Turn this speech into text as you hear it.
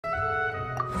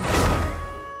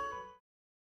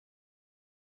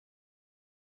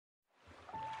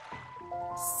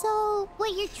So,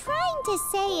 what you're trying to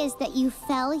say is that you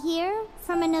fell here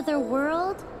from another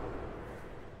world?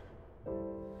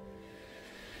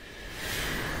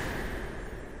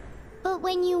 But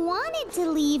when you wanted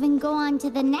to leave and go on to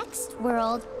the next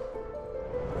world,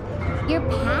 your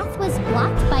path was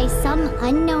blocked by some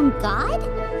unknown god?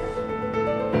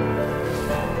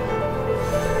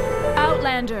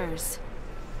 Outlanders,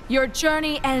 your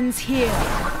journey ends here.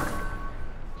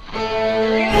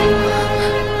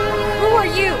 Who are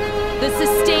you? The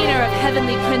sustainer of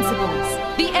heavenly principles.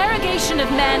 The arrogation of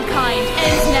mankind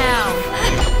ends now.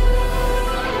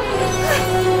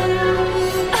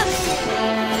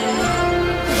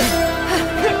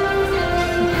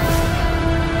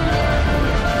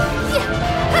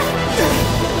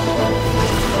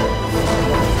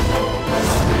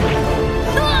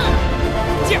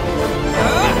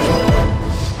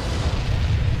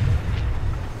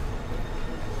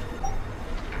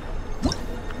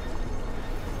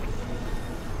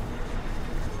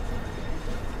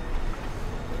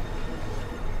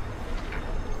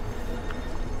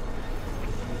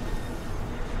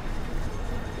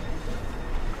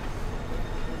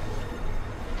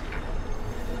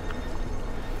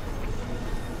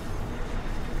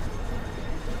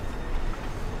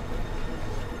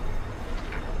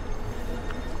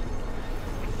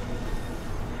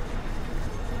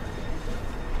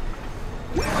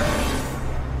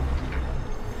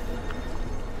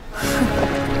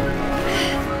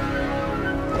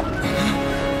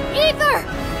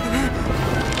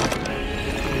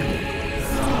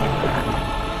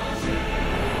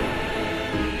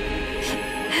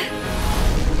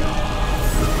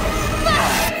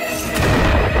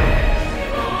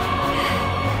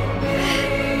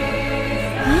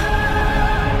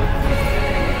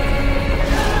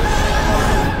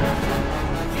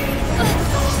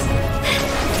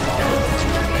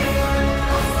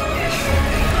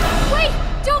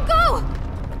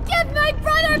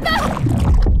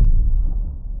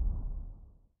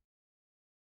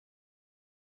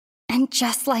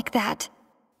 Just like that,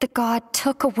 the god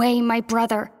took away my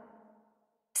brother.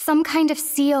 Some kind of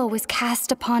seal was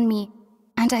cast upon me,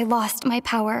 and I lost my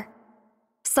power.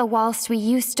 So whilst we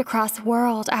used to cross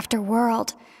world after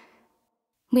world,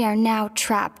 we are now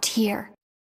trapped here.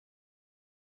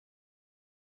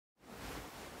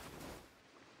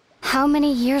 How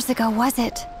many years ago was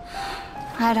it?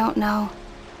 I don't know.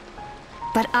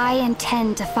 But I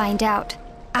intend to find out.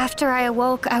 After I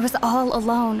awoke, I was all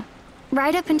alone.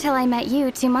 Right up until I met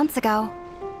you 2 months ago.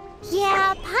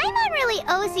 Yeah, Paimon really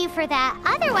owes you for that.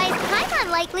 Otherwise, Paimon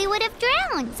likely would have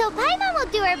drowned. So Paimon will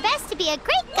do her best to be a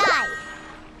great guide.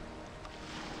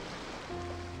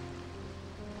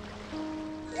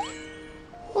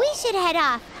 We should head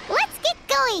off. Let's get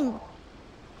going!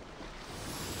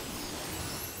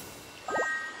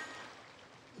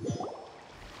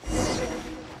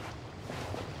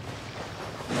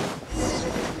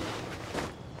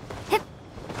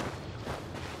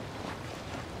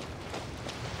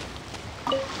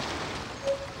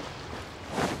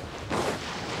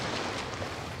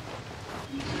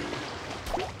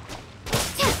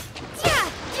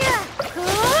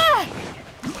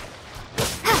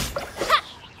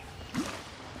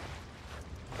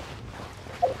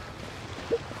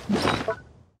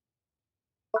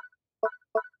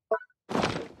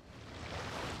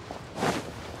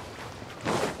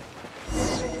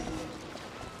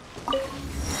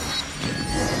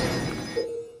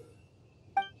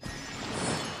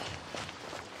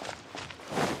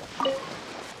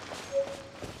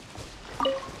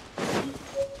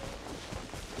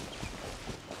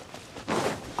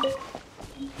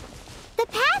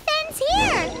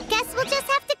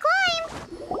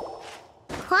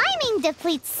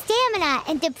 Depletes stamina,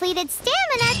 and depleted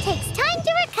stamina takes time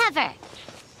to recover.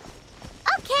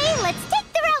 Okay, let's take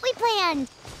the route we planned.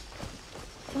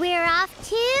 We're off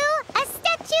to a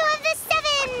Statue of the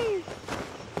Seven.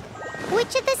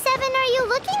 Which of the 7 are you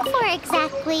looking for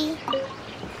exactly?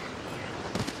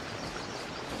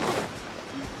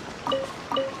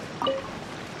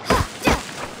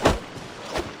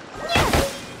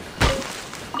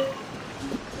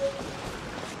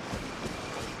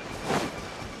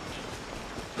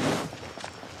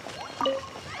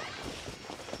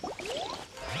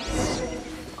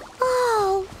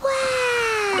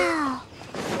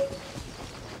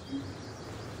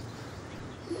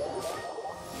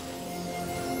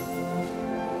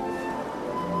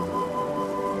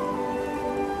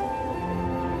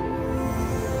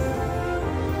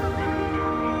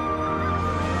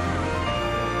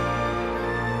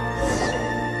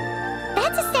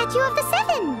 Statue of the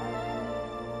Seven.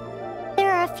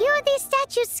 There are a few of these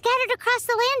statues scattered across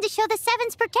the land to show the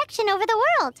Seven's protection over the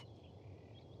world.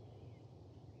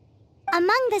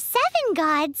 Among the 7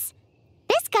 gods,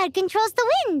 this god controls the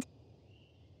wind.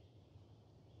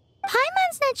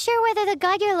 Paimon's not sure whether the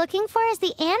god you're looking for is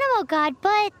the animal god,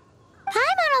 but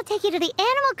Paimon will take you to the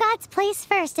animal god's place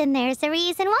first, and there's the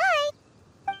reason why.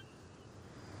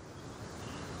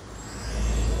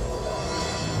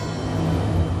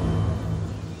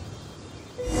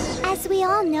 As we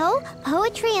all know,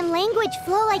 poetry and language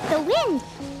flow like the wind.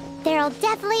 There'll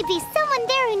definitely be someone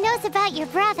there who knows about your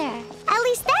brother. At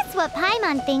least that's what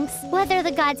Paimon thinks. Whether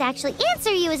the gods actually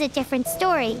answer you is a different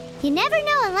story. You never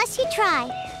know unless you try.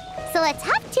 So let's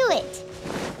hop to it.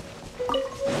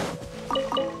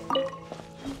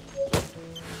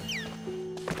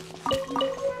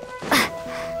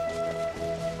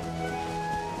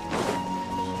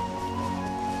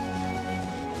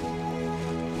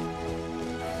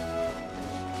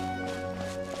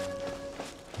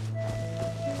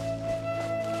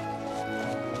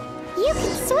 You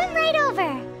can swim right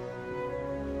over.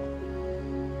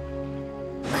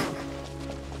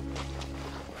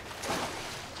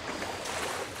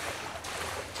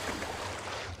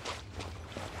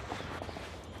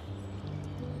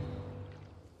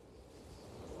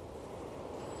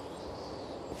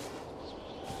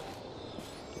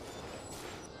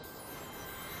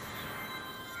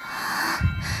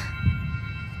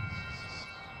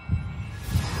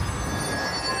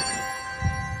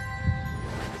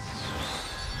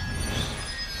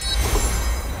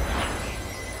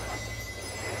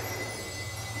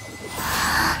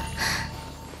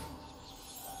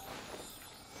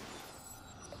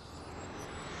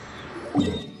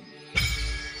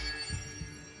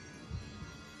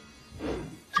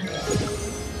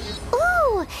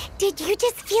 Did you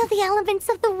just feel the elements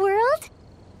of the world?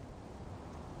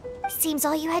 Seems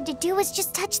all you had to do was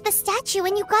just touch the statue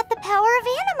and you got the power of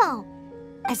animal.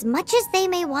 As much as they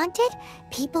may want it,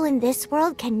 people in this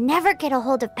world can never get a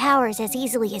hold of powers as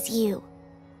easily as you.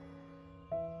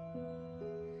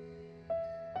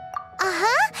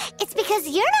 It's because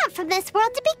you're not from this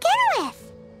world to begin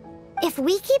with. If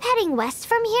we keep heading west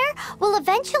from here, we'll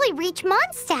eventually reach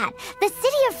Mondstadt, the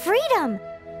city of freedom.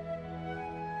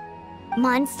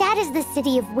 Mondstadt is the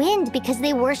city of wind because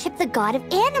they worship the god of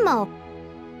Anemo.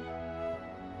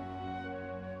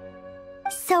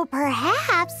 So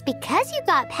perhaps, because you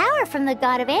got power from the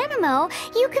god of Anemo,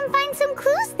 you can find some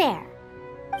clues there.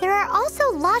 There are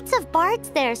also lots of bards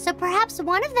there, so perhaps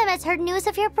one of them has heard news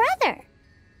of your brother.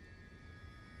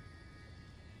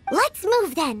 Let's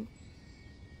move then.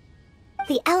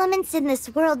 The elements in this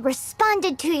world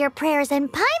responded to your prayers, and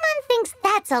Paimon thinks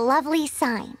that's a lovely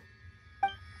sign.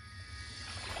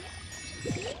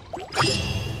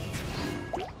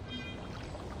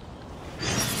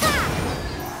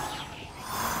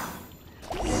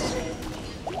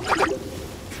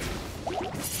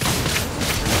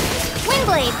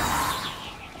 Windblade!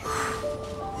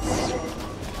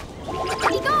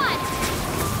 Be gone!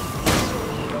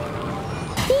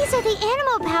 These are the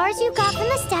animal powers you got from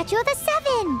the Statue of the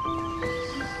Seven.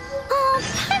 Oh,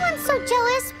 Paimon's so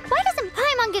jealous. Why doesn't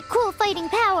Paimon get cool fighting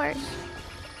powers?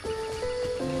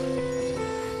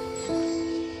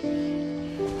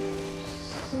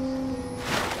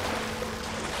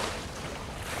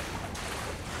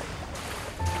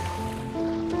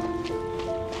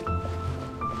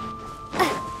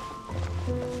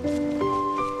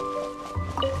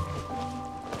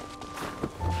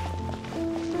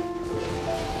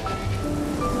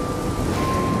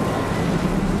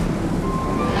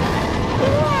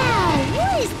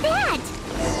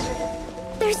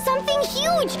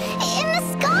 Huge! In the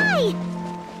sky!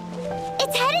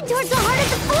 It's headed towards the heart of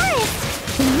the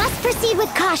forest! We must proceed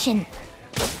with caution.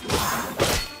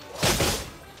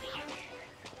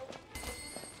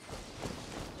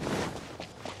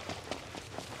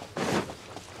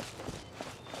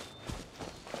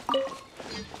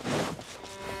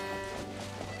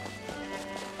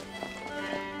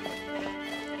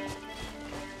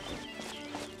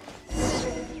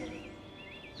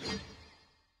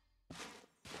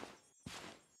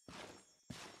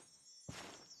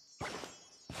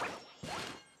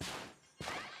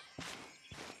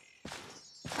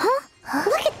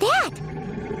 Look at that!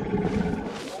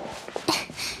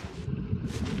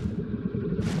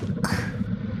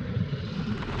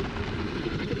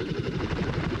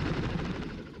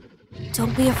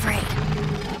 Don't be afraid.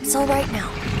 It's all right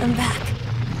now. I'm back.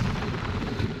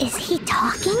 Is he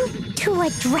talking to a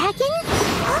dragon?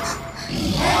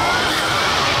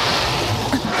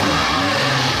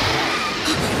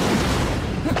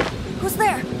 Who's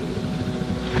there?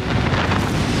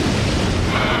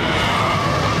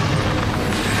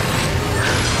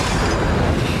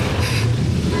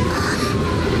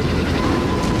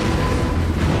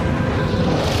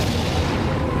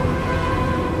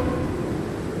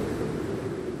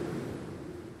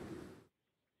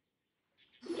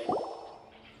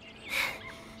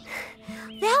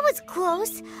 was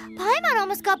close. Paimon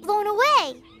almost got blown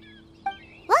away.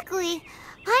 Luckily,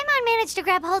 Paimon managed to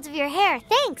grab hold of your hair.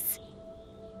 Thanks.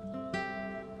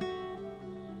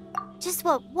 Just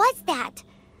what was that?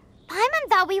 Paimon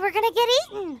thought we were gonna get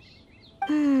eaten.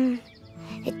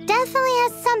 It definitely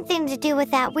has something to do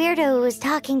with that weirdo who was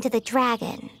talking to the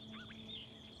dragon.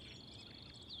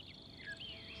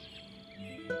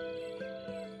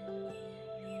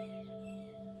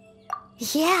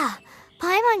 Yeah,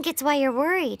 Paimon gets why you're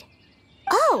worried.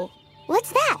 Oh,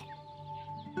 what's that?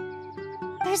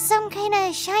 There's some kind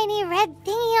of shiny red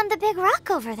thingy on the big rock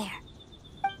over there.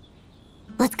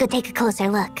 Let's go take a closer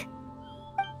look.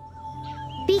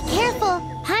 Be careful!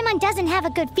 Paimon doesn't have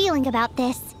a good feeling about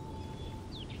this.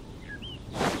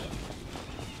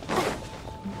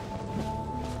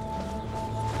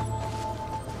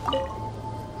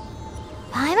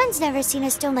 Paimon's never seen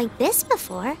a stone like this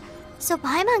before, so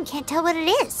Paimon can't tell what it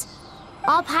is.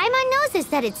 All Paimon knows is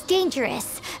that it's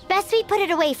dangerous. Best we put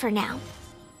it away for now.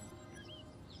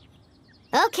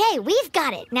 Okay, we've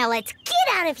got it. Now let's get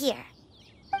out of here.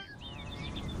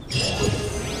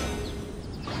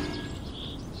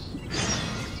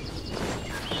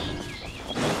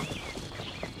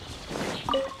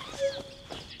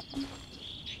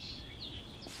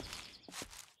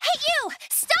 Hey, you!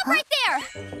 Stop right there!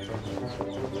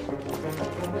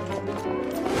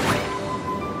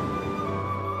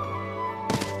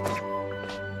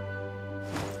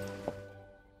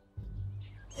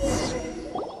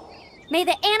 May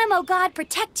the Animo God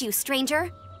protect you, stranger.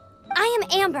 I am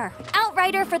Amber,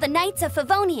 outrider for the Knights of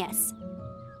Favonius.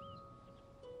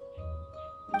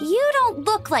 You don't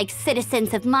look like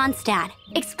citizens of Mondstadt.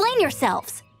 Explain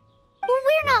yourselves.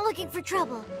 We're not looking for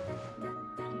trouble.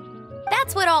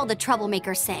 That's what all the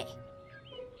troublemakers say.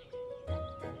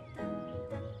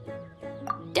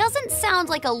 Doesn't sound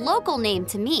like a local name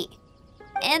to me.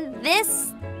 And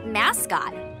this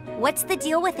mascot, what's the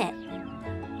deal with it?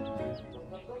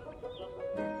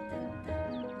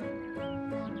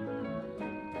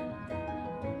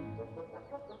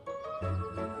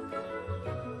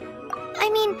 I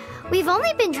mean, we've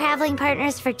only been traveling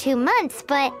partners for 2 months,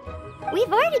 but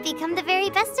we've already become the very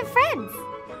best of friends.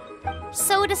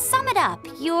 So to sum it up,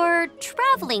 you're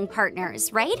traveling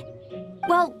partners, right?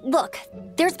 Well, look,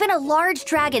 there's been a large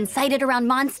dragon sighted around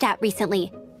Mondstadt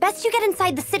recently. Best you get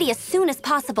inside the city as soon as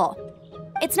possible.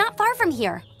 It's not far from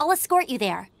here. I'll escort you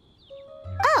there.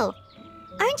 Oh,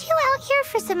 aren't you out here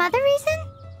for some other reason?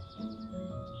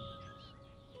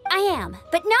 I am,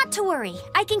 but not to worry.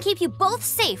 I can keep you both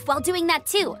safe while doing that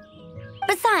too.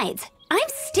 Besides, I'm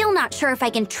still not sure if I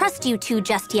can trust you two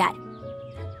just yet.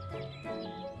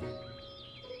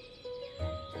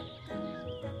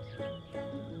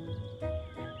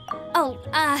 Oh,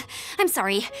 I'm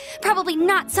sorry. Probably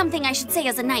not something I should say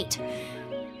as a knight.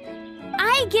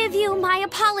 I give you my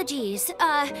apologies,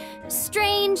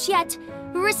 strange yet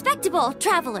respectable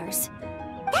travelers.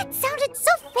 That sounded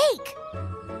so fake.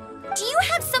 Do you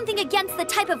have something against the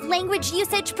type of language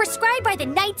usage prescribed by the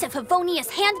Knights of Favonius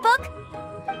Handbook?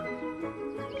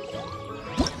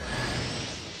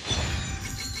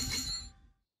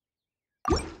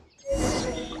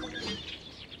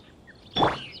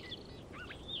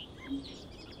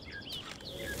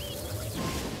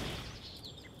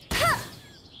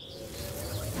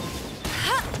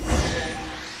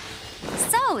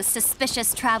 So,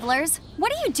 suspicious travelers,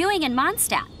 what are you doing in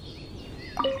Mondstadt?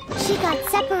 She got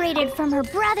separated from her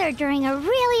brother during a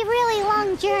really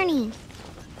long journey.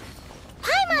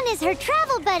 Paimon is her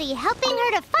travel buddy, helping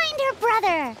her to find her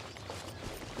brother.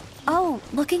 Oh,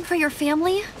 looking for your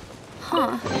family?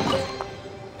 Huh.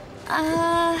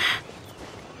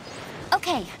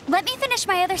 Okay, let me finish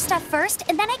my other stuff first,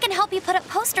 and then I can help you put up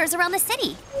posters around the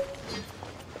city.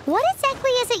 What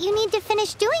exactly is it you need to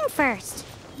finish doing first?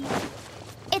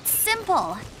 It's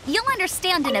simple. You'll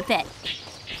understand in a bit.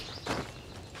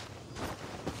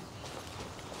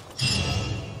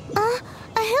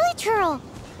 A hilichurl.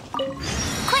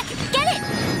 Quick, get it!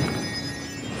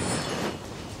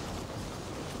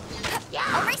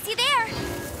 I'll race you there.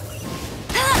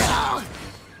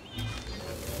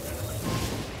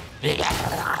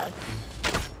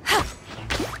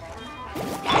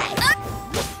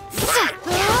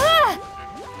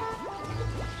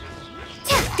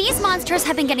 These monsters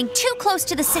have been getting too close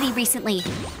to the city recently.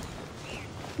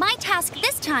 My task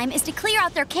this time is to clear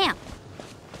out their camp.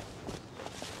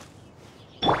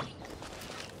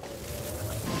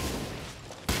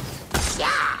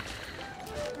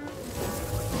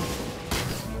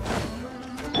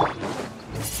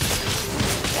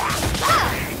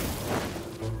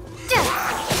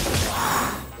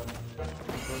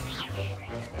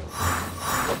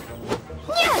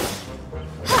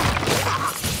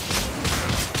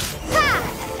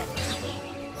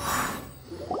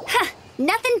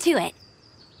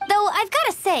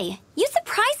 say, you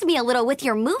surprised me a little with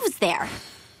your moves there.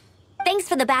 Thanks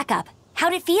for the backup.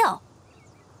 How'd it feel?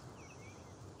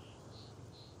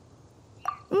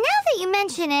 Now that you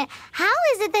mention it, how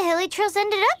is it the Hilly Trails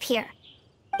ended up here?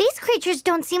 These creatures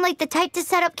don't seem like the type to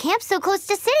set up camp so close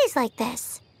to cities like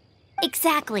this.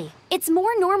 Exactly. It's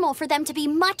more normal for them to be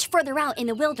much further out in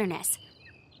the wilderness.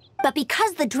 But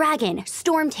because the dragon,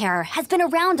 Storm Terror, has been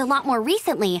around a lot more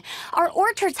recently, our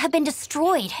orchards have been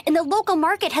destroyed and the local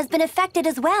market has been affected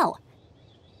as well.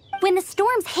 When the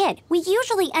storms hit, we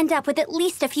usually end up with at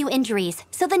least a few injuries,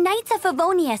 so the Knights of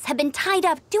Favonius have been tied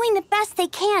up doing the best they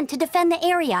can to defend the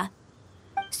area.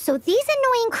 So these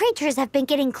annoying creatures have been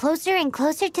getting closer and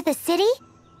closer to the city?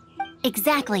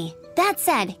 Exactly. That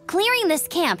said, clearing this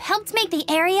camp helped make the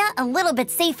area a little bit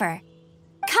safer.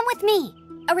 Come with me.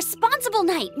 A responsible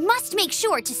knight must make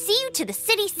sure to see you to the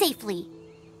city safely.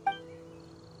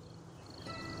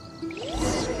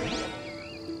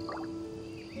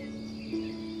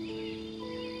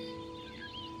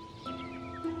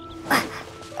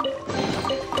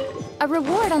 A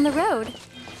reward on the road.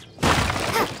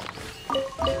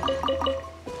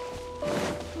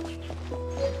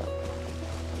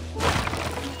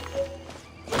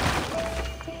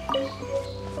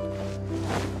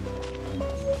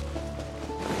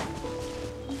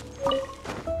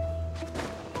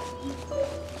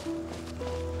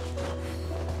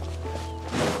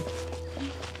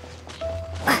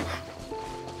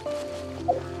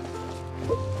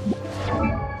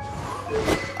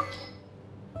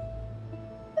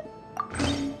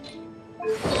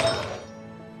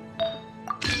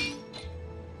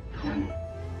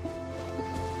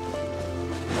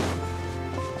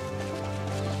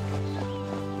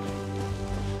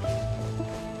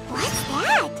 What's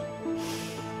that?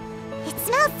 It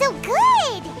smells so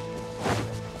good!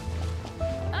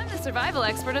 I'm the survival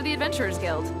expert of the Adventurers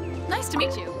Guild. Nice to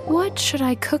meet you. What should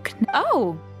I cook?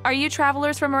 Oh, are you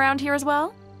travelers from around here as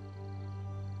well?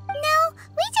 No,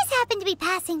 we just happened to be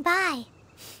passing by.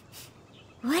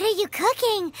 What are you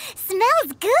cooking?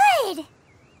 Smells good!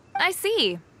 I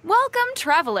see. Welcome,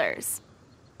 travelers.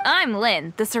 I'm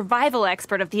Lynn, the survival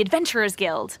expert of the Adventurers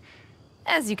Guild.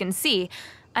 As you can see,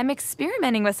 I'm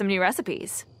experimenting with some new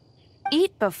recipes.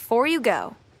 Eat before you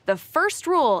go. The first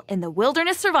rule in the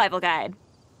Wilderness Survival Guide.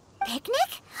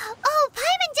 Picnic? Oh,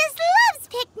 Paimon just loves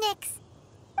picnics!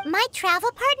 My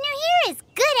travel partner here is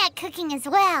good at cooking as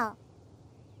well.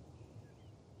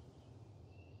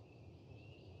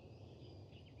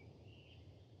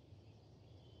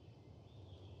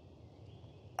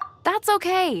 That's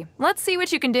okay. Let's see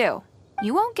what you can do.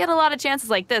 You won't get a lot of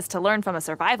chances like this to learn from a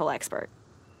survival expert.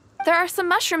 There are some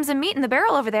mushrooms and meat in the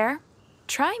barrel over there.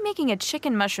 Try making a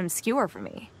chicken mushroom skewer for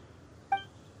me.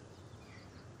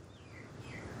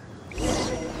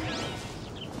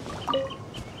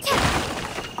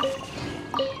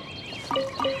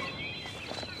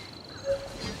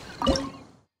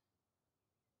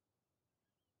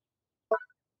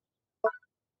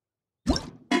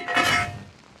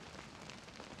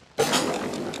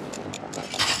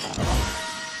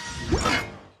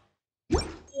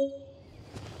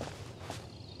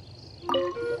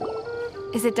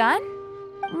 Is it done?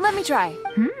 Let me try.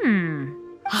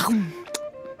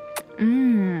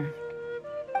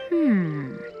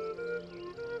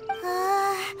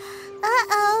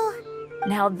 Uh-oh.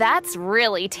 Now that's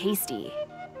really tasty.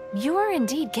 You're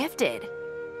indeed gifted.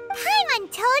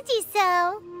 Paimon told you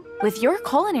so. With your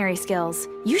culinary skills,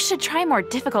 you should try more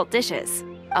difficult dishes.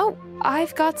 Oh,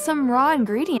 I've got some raw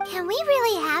ingredients. Can we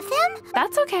really have them?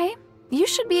 That's okay. You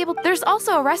should be able. There's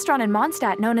also a restaurant in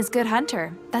Mondstadt known as Good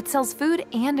Hunter that sells food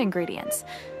and ingredients.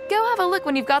 Go have a look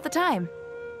when you've got the time.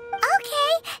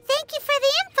 Okay, thank you for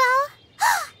the info.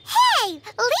 Hey,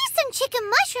 leave some chicken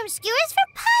mushroom skewers for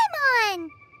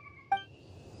Paimon.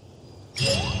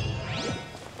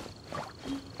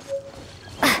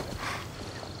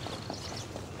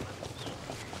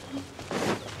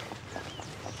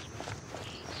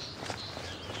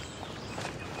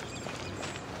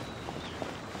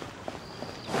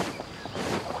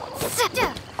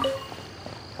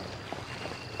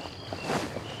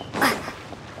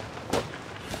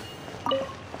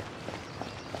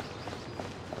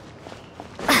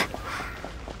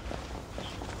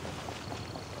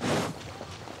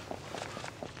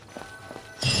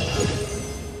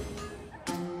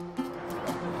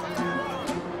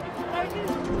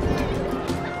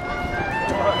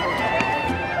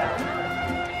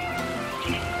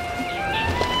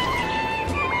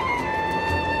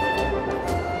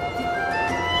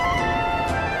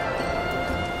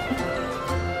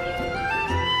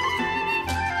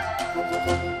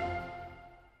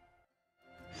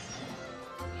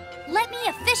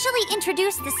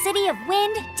 introduce the city of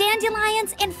wind,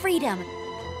 dandelions, and freedom.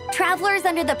 Travelers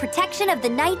under the protection of the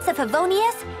Knights of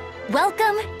Favonius,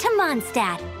 welcome to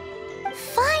Mondstadt.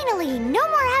 Finally, no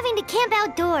more having to camp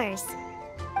outdoors.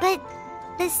 But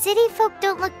the city folk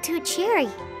don't look too cheery.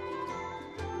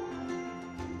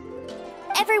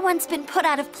 Everyone's been put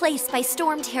out of place by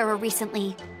storm terror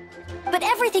recently. But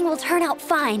everything will turn out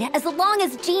fine as long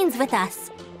as Jean's with us.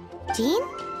 Jean?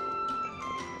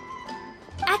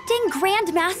 Acting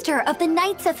Grand Master of the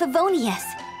Knights of Favonius,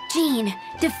 Jean,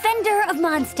 Defender of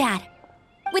Mondstadt.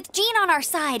 With Jean on our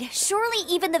side, surely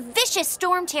even the vicious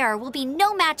storm terror will be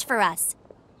no match for us.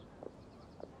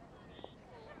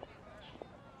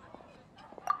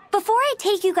 Before I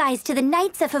take you guys to the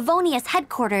Knights of Favonius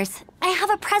headquarters, I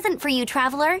have a present for you,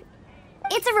 Traveler.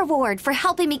 It's a reward for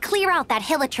helping me clear out that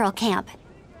Hilichurl camp.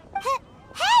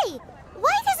 Hey!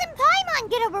 Why doesn't Paimon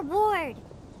get a reward?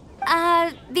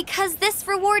 Because this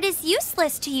reward is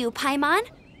useless to you, Paimon.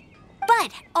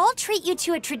 But I'll treat you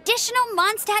to a traditional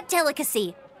Mondstadt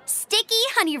delicacy, sticky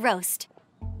honey roast.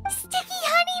 Sticky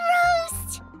honey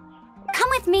roast! Come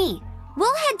with me.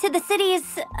 We'll head to the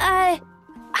city's,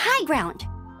 high ground.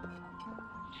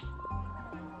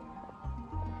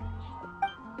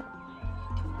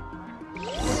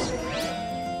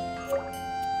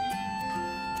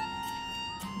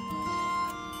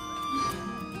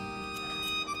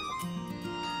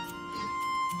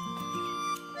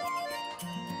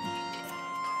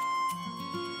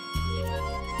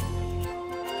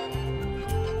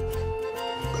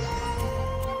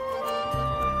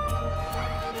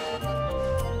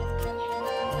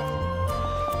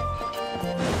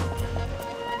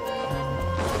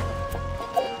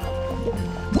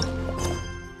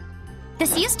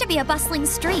 This used to be a bustling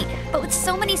street, but with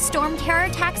so many storm terror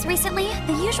attacks recently,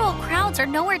 the usual crowds are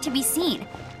nowhere to be seen.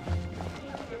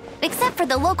 Except for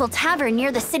the local tavern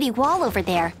near the city wall over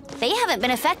there. They haven't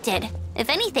been affected. If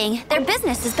anything, their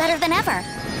business is better than ever.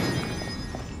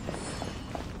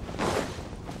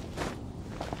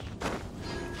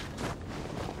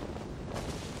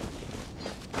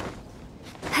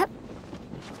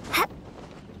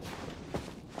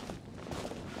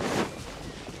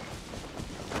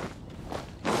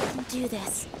 Do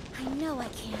this. I know I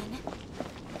can.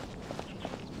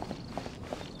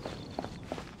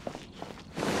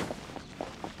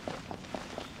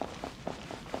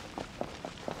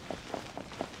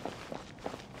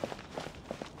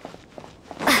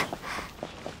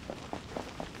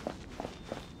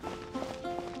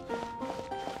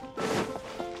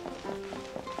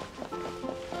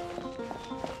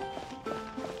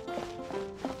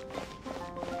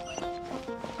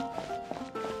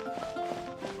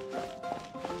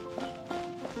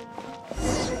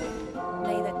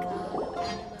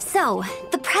 So,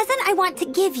 the present I want to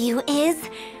give you is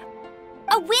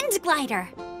a wind glider.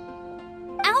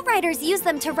 Outriders use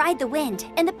them to ride the wind,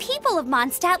 and the people of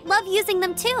Mondstadt love using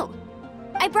them too.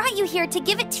 I brought you here to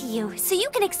give it to you, so you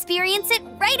can experience it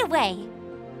right away.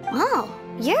 Oh,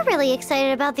 you're really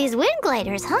excited about these wind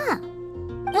gliders, huh?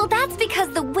 Well, that's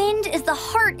because the wind is the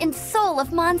heart and soul of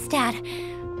Mondstadt.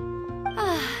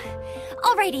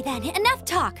 Alrighty then, enough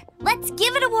talk. Let's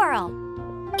give it a whirl.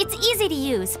 It's easy to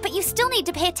use, but you still need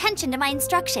to pay attention to my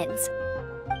instructions.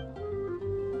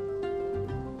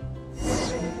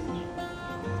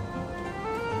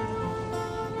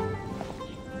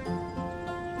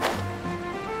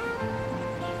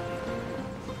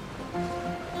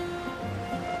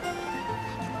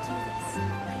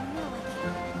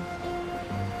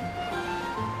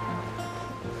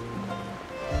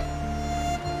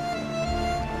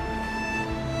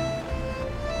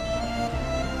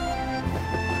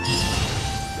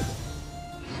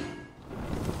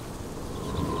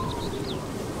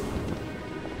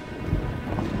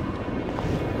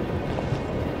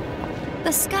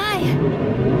 The sky.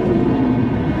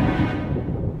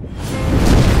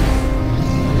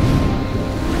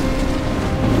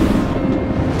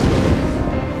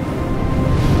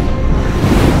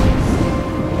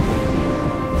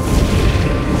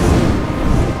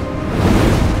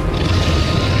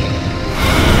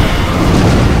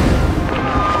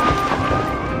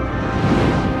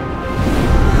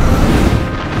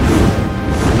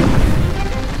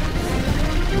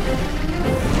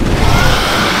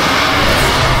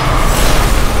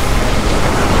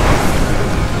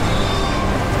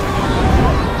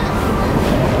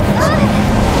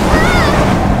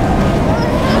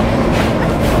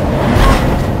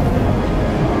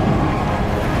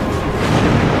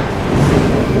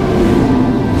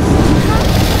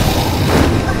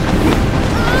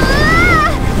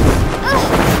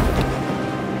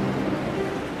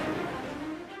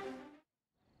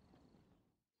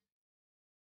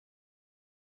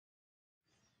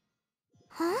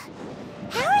 Huh?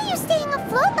 How are you staying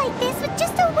afloat like this with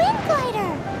just a wind glider?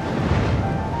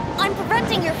 I'm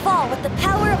preventing your fall with the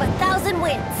power of 1,000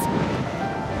 winds.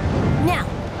 Now,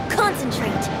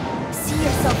 concentrate. See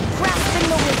yourself grasping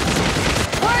the wind.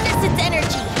 Harness its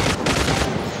energy.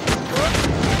 Huh?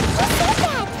 Who said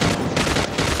that?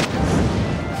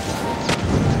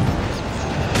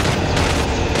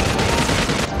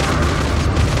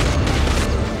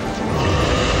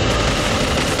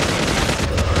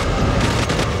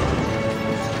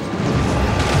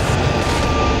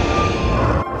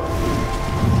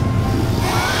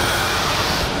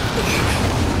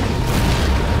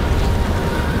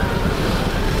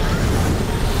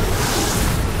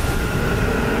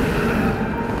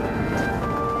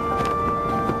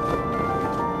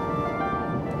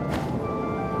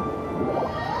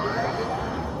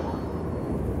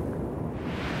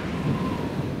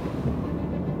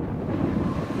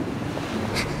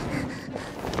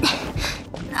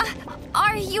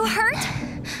 Are you hurt?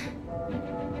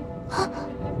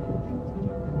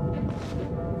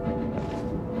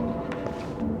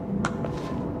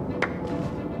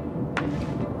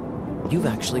 You've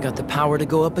actually got the power to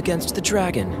go up against the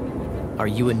dragon. Are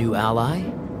you a new ally?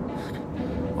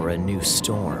 Or a new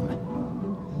storm?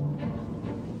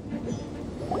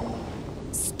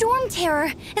 Storm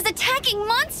Terror is attacking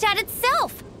Mondstadt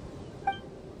itself!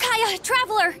 Kaya,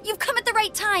 Traveler, you've come at the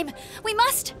right time. We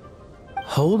must...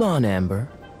 Hold on, Amber.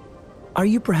 Are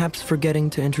you perhaps forgetting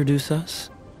to introduce us?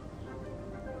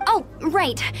 Oh,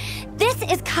 right. This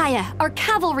is Kaya, our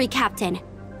cavalry captain.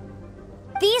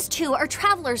 These two are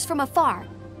travelers from afar.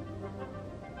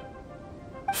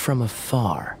 From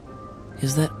afar?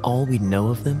 Is that all we know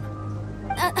of them?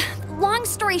 Long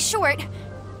story short...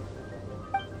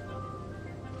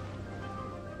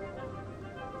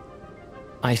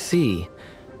 I see.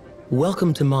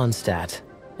 Welcome to Mondstadt.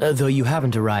 Though you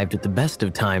haven't arrived at the best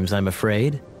of times, I'm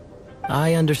afraid.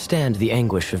 I understand the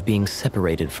anguish of being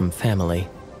separated from family.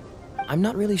 I'm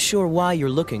not really sure why you're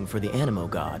looking for the Animo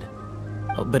God.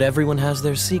 But everyone has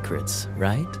their secrets,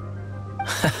 right?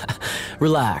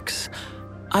 Relax.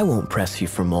 I won't press you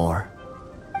for more.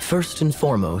 First and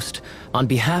foremost, on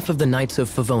behalf of the Knights of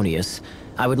Favonius,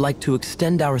 I would like to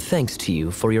extend our thanks to you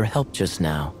for your help just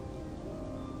now.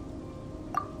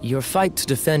 Your fight to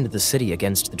defend the city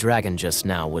against the dragon just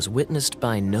now was witnessed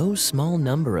by no small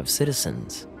number of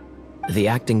citizens. The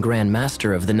acting Grand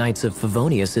Master of the Knights of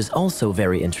Favonius is also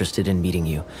very interested in meeting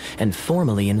you, and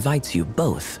formally invites you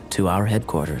both to our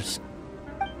headquarters.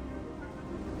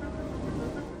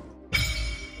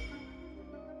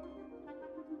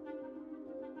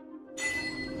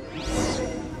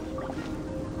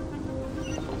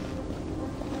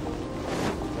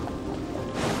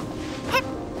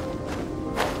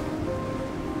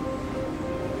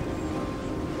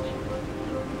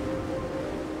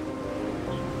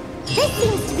 This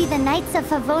seems to be the Knights of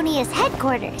Favonius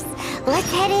headquarters. Let's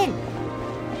head in.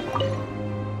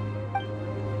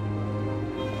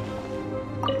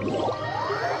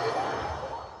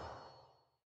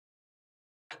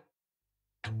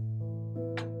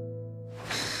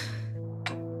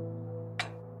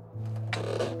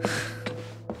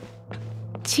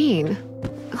 Jean,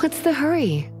 what's the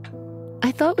hurry?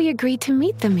 I thought we agreed to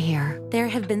meet them here. There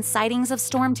have been sightings of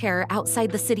storm terror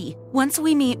outside the city. Once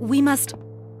we meet, we must...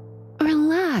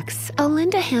 Relax. I'll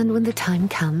lend a hand when the time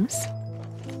comes.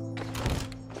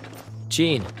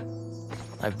 Jean,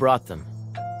 I've brought them.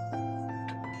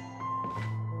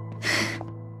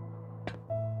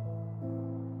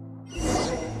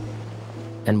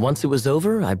 And once it was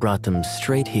over, I brought them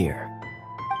straight here.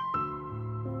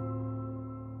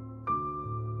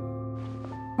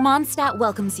 Mondstadt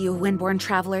welcomes you, Windborn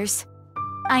travelers.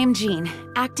 I am Jean,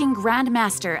 acting Grand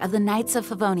Master of the Knights of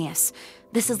Favonius.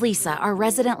 This is Lisa, our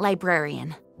resident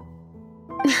librarian.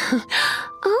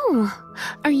 Oh,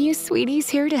 are you sweeties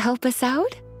here to help us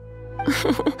out?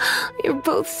 You're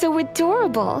both so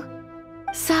adorable.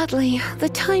 Sadly, the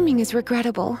timing is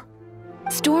regrettable.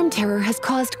 Storm Terror has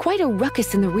caused quite a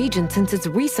ruckus in the region since its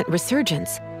recent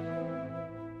resurgence.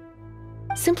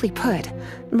 Simply put,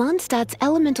 Mondstadt's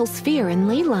elemental sphere and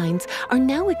ley lines are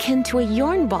now akin to a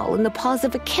yarn ball in the paws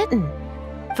of a kitten.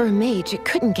 For a mage, it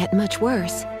couldn't get much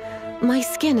worse. My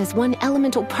skin is one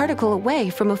elemental particle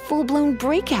away from a full-blown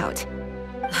breakout.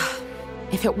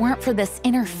 If it weren't for this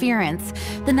interference,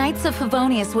 the Knights of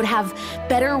Favonius would have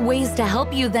better ways to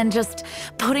help you than just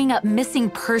putting up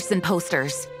missing person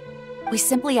posters. We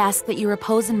simply ask that you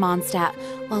repose in Mondstadt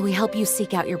while we help you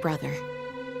seek out your brother.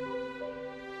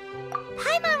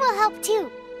 Paimon will help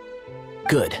too.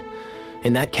 Good.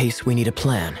 In that case, we need a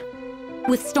plan.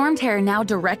 With Storm Terror now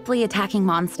directly attacking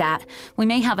Mondstadt, we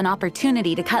may have an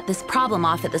opportunity to cut this problem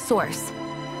off at the source.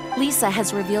 Lisa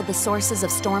has revealed the sources of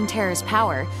Storm Terror's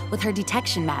power with her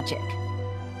detection magic.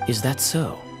 Is that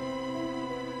so?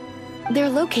 They're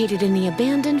located in the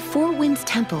abandoned Four Winds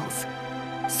temples.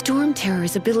 Storm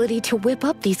Terror's ability to whip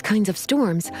up these kinds of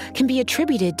storms can be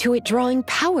attributed to it drawing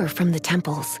power from the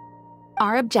temples.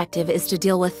 Our objective is to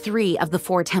deal with 3 of the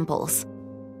 4 temples.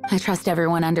 I trust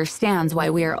everyone understands why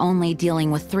we are only dealing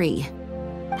with 3.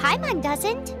 Paimon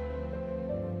doesn't.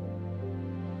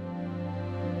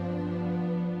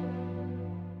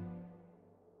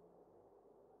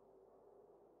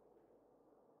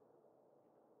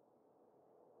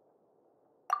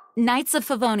 Knights of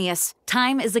Favonius,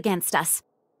 time is against us.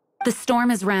 The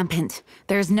storm is rampant.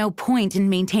 There's no point in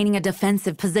maintaining a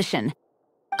defensive position.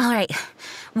 All right,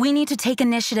 we need to take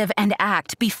initiative and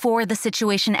act before the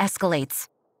situation escalates.